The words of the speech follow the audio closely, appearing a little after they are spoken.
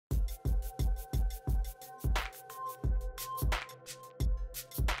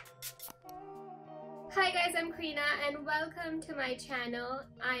Hi guys, I'm Kreena and welcome to my channel.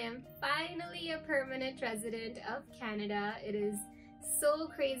 I am finally a permanent resident of Canada. It is so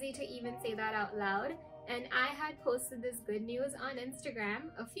crazy to even say that out loud. And I had posted this good news on Instagram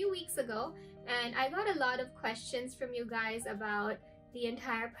a few weeks ago, and I got a lot of questions from you guys about the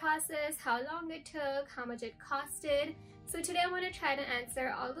entire process, how long it took, how much it costed. So today I want to try to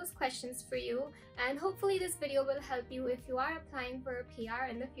answer all those questions for you, and hopefully this video will help you if you are applying for a PR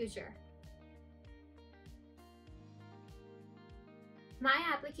in the future. My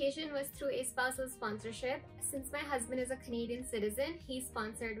application was through a spousal sponsorship. Since my husband is a Canadian citizen, he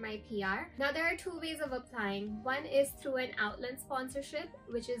sponsored my PR. Now there are two ways of applying. One is through an outland sponsorship,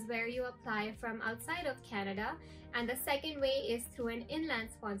 which is where you apply from outside of Canada. And the second way is through an inland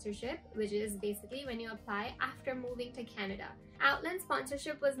sponsorship, which is basically when you apply after moving to Canada. Outland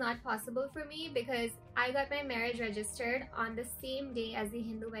sponsorship was not possible for me because I got my marriage registered on the same day as the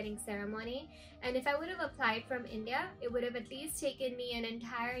Hindu wedding ceremony. And if I would have applied from India, it would have at least taken me an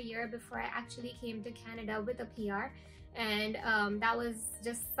entire year before I actually came to Canada with a PR. And that was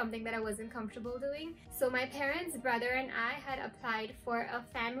just something that I wasn't comfortable doing. So my parents, brother, and I had applied for a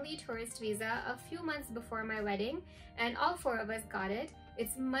family tourist visa a few months before my wedding, and all four of us got it.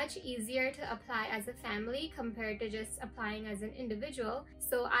 It's much easier to apply as a family compared to just applying as an individual.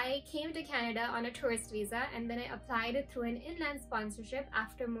 So I came to Canada on a tourist visa, and then I applied through an inland sponsorship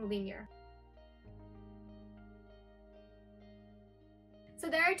after moving here. So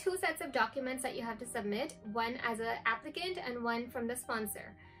there are two sets of documents that you have to submit, one as an applicant and one from the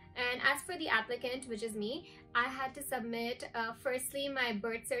sponsor. And as for the applicant, which is me, I had to submit firstly my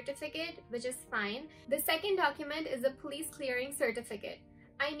birth certificate, which is fine. The second document is a police clearing certificate.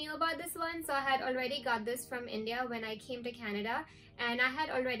 I knew about this one, so I had already got this from India when I came to Canada, and I had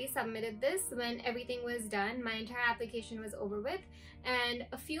already submitted this when everything was done. My entire application was over with, and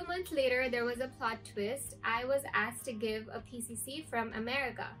a few months later there was a plot twist. I was asked to give a PCC from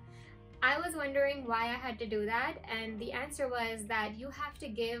America. I was wondering why I had to do that, and the answer was that you have to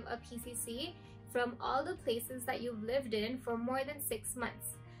give a PCC from all the places that you've lived in for more than 6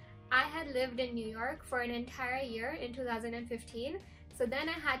 months. I had lived in New York for an entire year in 2015, so then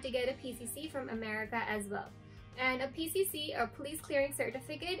I had to get a PCC from America as well. And a PCC, or police clearing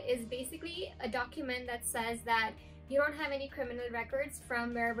certificate, is basically a document that says that you don't have any criminal records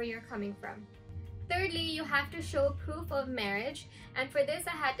from wherever you're coming from. Thirdly, you have to show proof of marriage, and for this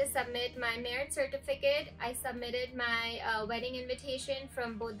I had to submit my marriage certificate. I submitted my wedding invitation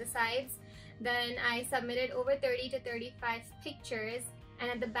from both the sides. Then I submitted over 30 to 35 pictures, and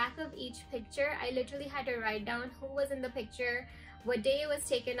at the back of each picture I literally had to write down who was in the picture, what day it was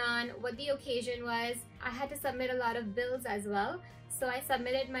taken on, what the occasion was. I had to submit a lot of bills as well. So I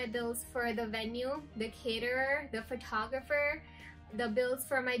submitted my bills for the venue, the caterer, the photographer, the bills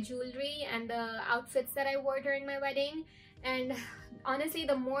for my jewelry and the outfits that I wore during my wedding. And honestly,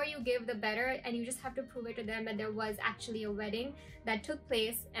 the more you give, the better, and you just have to prove it to them that there was actually a wedding that took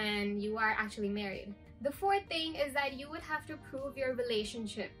place and you are actually married. The fourth thing is that you would have to prove your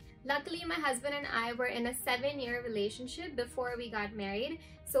relationship. Luckily, my husband and I were in a 7-year relationship before we got married,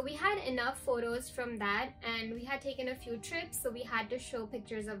 so we had enough photos from that, and we had taken a few trips, so we had to show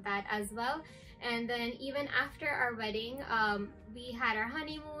pictures of that as well. And then even after our wedding, we had our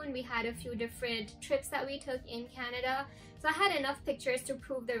honeymoon, we had a few different trips that we took in Canada, so I had enough pictures to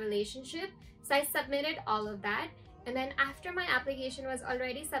prove the relationship. So I submitted all of that. And then after my application was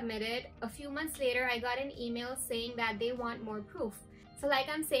already submitted, a few months later I got an email saying that they want more proof. So like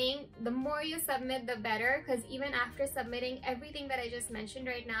I'm saying, the more you submit, the better, because even after submitting everything that I just mentioned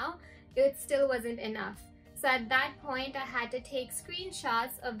right now, it still wasn't enough. So at that point, I had to take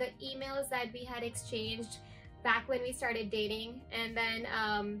screenshots of the emails that we had exchanged back when we started dating, and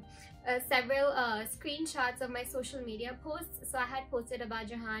then several screenshots of my social media posts. So I had posted about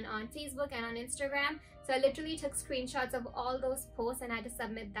Jahan on Facebook and on Instagram. So I literally took screenshots of all those posts and I had to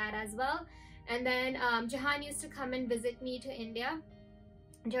submit that as well. And then Jahan used to come and visit me to India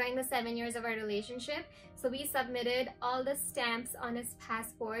during the 7 years of our relationship. So we submitted all the stamps on his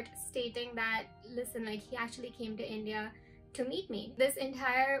passport stating that, listen, like, he actually came to India to meet me. This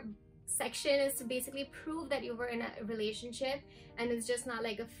entire section is to basically prove that you were in a relationship, and it's just not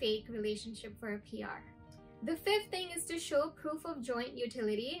like a fake relationship for a PR. The fifth thing is to show proof of joint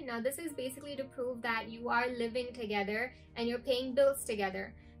utility. Now this is basically to prove that you are living together and you're paying bills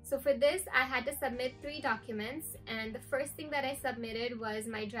together. So for this, I had to submit 3 documents, and the first thing that I submitted was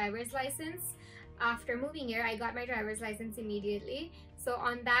my driver's license. After moving here, I got my driver's license immediately. So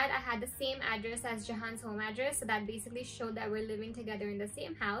on that, I had the same address as Jahan's home address, so that basically showed that we're living together in the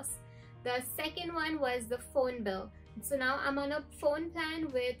same house. The second one was the phone bill. So now I'm on a phone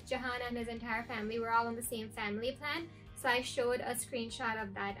plan with Jahan and his entire family. We're all on the same family plan. So I showed a screenshot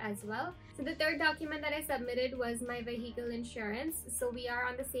of that as well. So the third document that I submitted was my vehicle insurance. So we are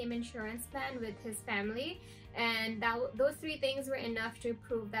on the same insurance plan with his family. And those three things were enough to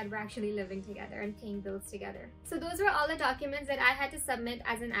prove that we're actually living together and paying bills together. So those were all the documents that I had to submit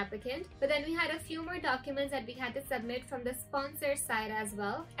as an applicant. But then we had a few more documents that we had to submit from the sponsor side as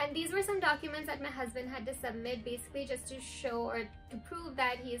well. And these were some documents that my husband had to submit basically just to show or to prove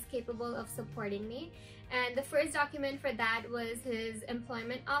that he is capable of supporting me. And the first document for that was his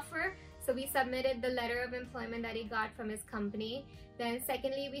employment offer. So we submitted the letter of employment that he got from his company. Then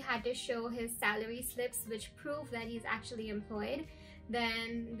secondly, we had to show his salary slips which prove that he's actually employed.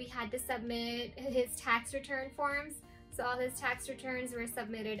 Then we had to submit his tax return forms. So all his tax returns were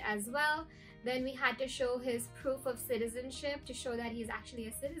submitted as well. Then we had to show his proof of citizenship to show that he's actually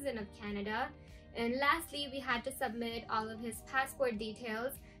a citizen of Canada. And lastly, we had to submit all of his passport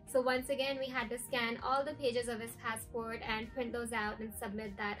details. So once again, we had to scan all the pages of his passport and print those out and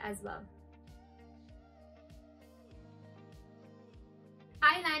submit that as well.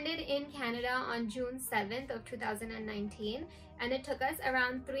 I landed in Canada on June 7th of 2019, and it took us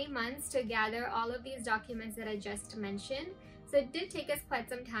around 3 months to gather all of these documents that I just mentioned. So it did take us quite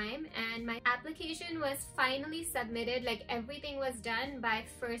some time, and my application was finally submitted, like everything was done by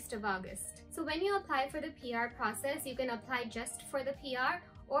 1st of August. So when you apply for the PR process, you can apply just for the PR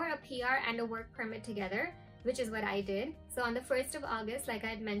or a PR and a work permit together, which is what I did. So on the 1st of August, like I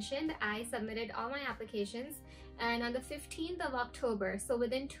had mentioned, I submitted all my applications, and on the 15th of October, so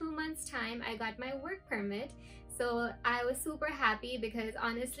within 2 months time, I got my work permit. So I was super happy because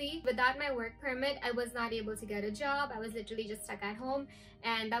honestly, without my work permit, I was not able to get a job. I was literally just stuck at home,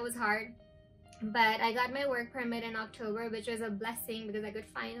 and that was hard. But I got my work permit in October, which was a blessing because I could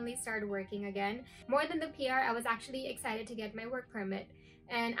finally start working again. More than the PR, I was actually excited to get my work permit.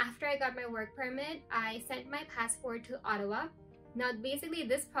 And after I got my work permit, I sent my passport to Ottawa. Now, basically,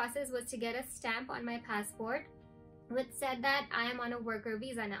 this process was to get a stamp on my passport, which said that I am on a worker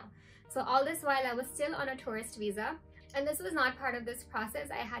visa now. So all this while, I was still on a tourist visa. And this was not part of this process.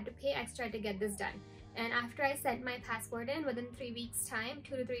 I had to pay extra to get this done. And after I sent my passport in, within 3 weeks time,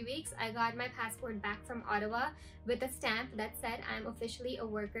 2 to 3 weeks, I got my passport back from Ottawa with a stamp that said I'm officially a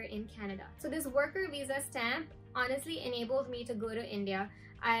worker in Canada. So this worker visa stamp honestly enabled me to go to India.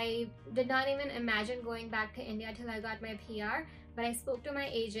 I did not even imagine going back to India till I got my PR, but I spoke to my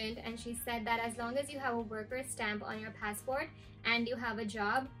agent and she said that as long as you have a worker stamp on your passport and you have a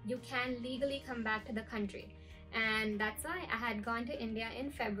job, you can legally come back to the country. And that's why I had gone to India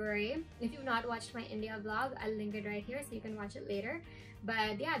in February. If you've not watched my India vlog, I'll link it right here so you can watch it later.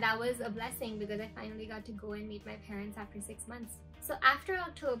 But yeah, that was a blessing because I finally got to go and meet my parents after 6 months. So after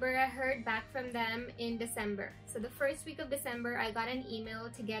October, I heard back from them in December. So the first week of December, I got an email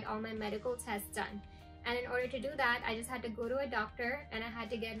to get all my medical tests done. And in order to do that, I just had to go to a doctor and I had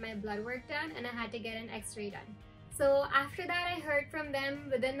to get my blood work done and I had to get an x-ray done. So after that, I heard from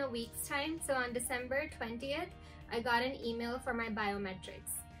them within a week's time. So on December 20th, I got an email for my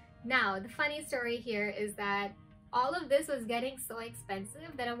biometrics. Now, the funny story here is that all of this was getting so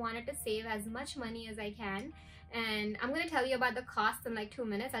expensive that I wanted to save as much money as I can. And I'm going to tell you about the cost in like 2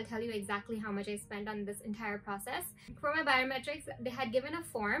 minutes. I'll tell you exactly how much I spent on this entire process. For my biometrics, they had given a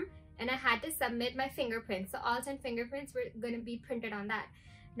form and I had to submit my fingerprints. So all 10 fingerprints were going to be printed on that.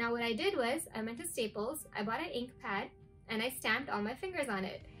 Now what I did was I went to Staples, I bought an ink pad and I stamped all my fingers on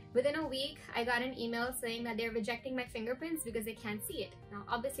it. Within a week, I got an email saying that they're rejecting my fingerprints because they can't see it. Now,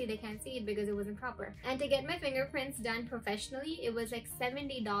 obviously they can't see it because it wasn't proper. And to get my fingerprints done professionally, it was like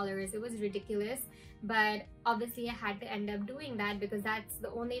 $70. It was ridiculous. But obviously I had to end up doing that because that's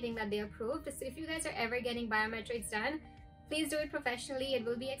the only thing that they approved. So if you guys are ever getting biometrics done, please do it professionally. It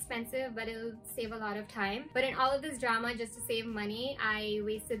will be expensive, but it'll save a lot of time. But in all of this drama, just to save money, I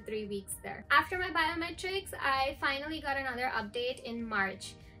wasted 3 weeks there. After my biometrics, I finally got another update in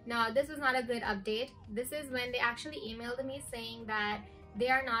March. Now, this was not a good update. This is when they actually emailed me saying that they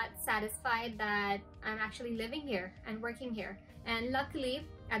are not satisfied that I'm actually living here and working here. And luckily,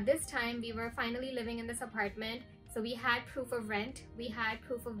 at this time, we were finally living in this apartment. So we had proof of rent, we had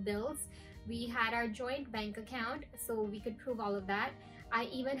proof of bills, we had our joint bank account, so we could prove all of that. I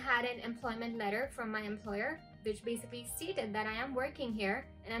even had an employment letter from my employer, which basically stated that I am working here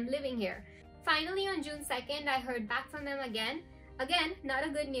and I'm living here. Finally, on June 2nd, I heard back from them again. Again, not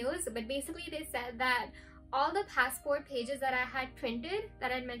a good news, but basically they said that all the passport pages that I had printed,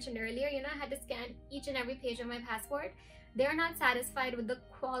 that I mentioned earlier, you know, I had to scan each and every page of my passport, they're not satisfied with the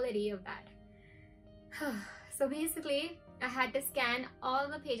quality of that. So basically, I had to scan all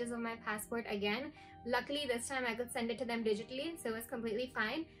the pages of my passport again. Luckily, this time I could send it to them digitally, so it was completely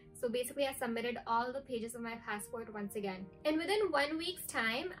fine. So basically, I submitted all the pages of my passport once again. And within 1 week's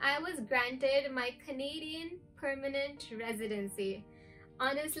time, I was granted my Canadian permanent residency.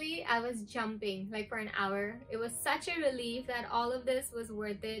 Honestly, I was jumping like for an hour. It was such a relief that all of this was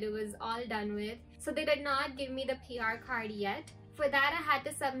worth it. It was all done with. So they did not give me the PR card yet. For that, I had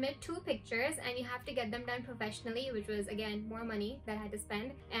to submit 2 pictures and you have to get them done professionally, which was again more money that I had to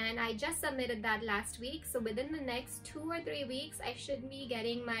spend. And I just submitted that last week. So within the next 2 or 3 weeks, I should be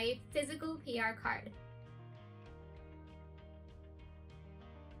getting my physical PR card.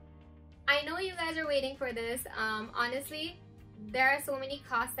 I know you guys are waiting for this. Honestly, there are so many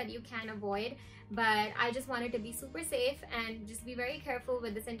costs that you can avoid, but I just wanted to be super safe and just be very careful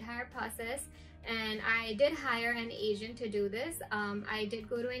with this entire process. And I did hire an agent to do this. I did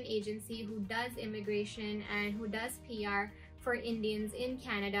go to an agency who does immigration and who does PR for Indians in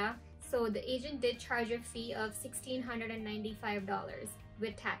Canada. So the agent did charge a fee of $1,695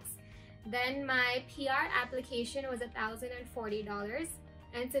 with tax. Then my PR application was $1,040.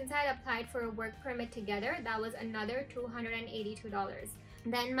 And since I had applied for a work permit together, that was another $282.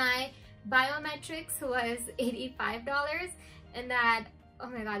 Then my biometrics was $85, and that, oh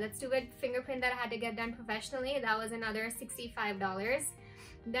my god, that stupid fingerprint that I had to get done professionally, that was another $65.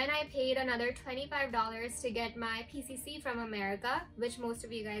 Then I paid another $25 to get my PCC from America, which most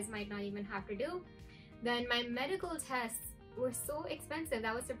of you guys might not even have to do. Then my medical tests were so expensive,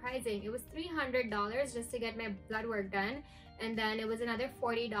 that was surprising. It was $300 just to get my blood work done, and then it was another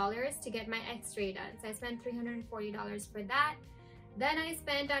 $40 to get my x-ray done. So I spent $340 for that. Then I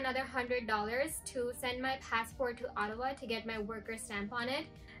spent another $100 to send my passport to Ottawa to get my worker stamp on it.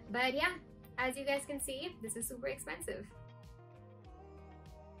 But yeah, as you guys can see, this is super expensive.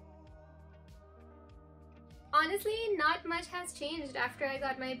 Honestly, not much has changed after I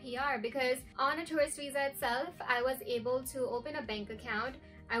got my PR, because on a tourist visa itself, I was able to open a bank account.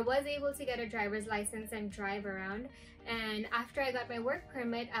 I was able to get a driver's license and drive around. And after I got my work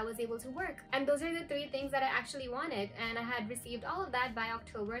permit, I was able to work. And those are the 3 things that I actually wanted. And I had received all of that by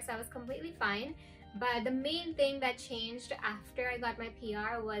October, so I was completely fine. But the main thing that changed after I got my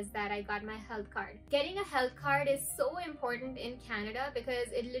PR was that I got my health card. Getting a health card is so important in Canada because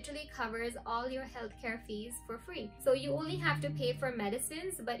it literally covers all your healthcare fees for free. So you only have to pay for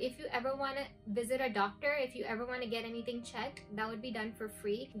medicines, but if you ever want to visit a doctor, if you ever want to get anything checked, that would be done for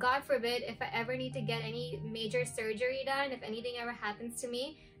free. God forbid, if I ever need to get any major surgery done, if anything ever happens to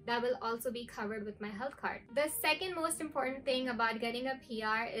me, that will also be covered with my health card. The second most important thing about getting a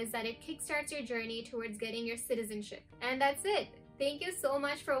PR is that it kickstarts your journey towards getting your citizenship. And that's it. Thank you so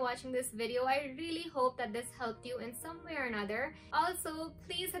much for watching this video. I really hope that this helped you in some way or another. Also,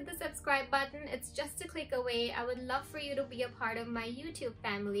 please hit the subscribe button. It's just a click away. I would love for you to be a part of my YouTube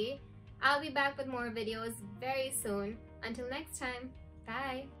family. I'll be back with more videos very soon. Until next time,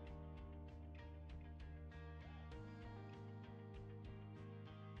 bye!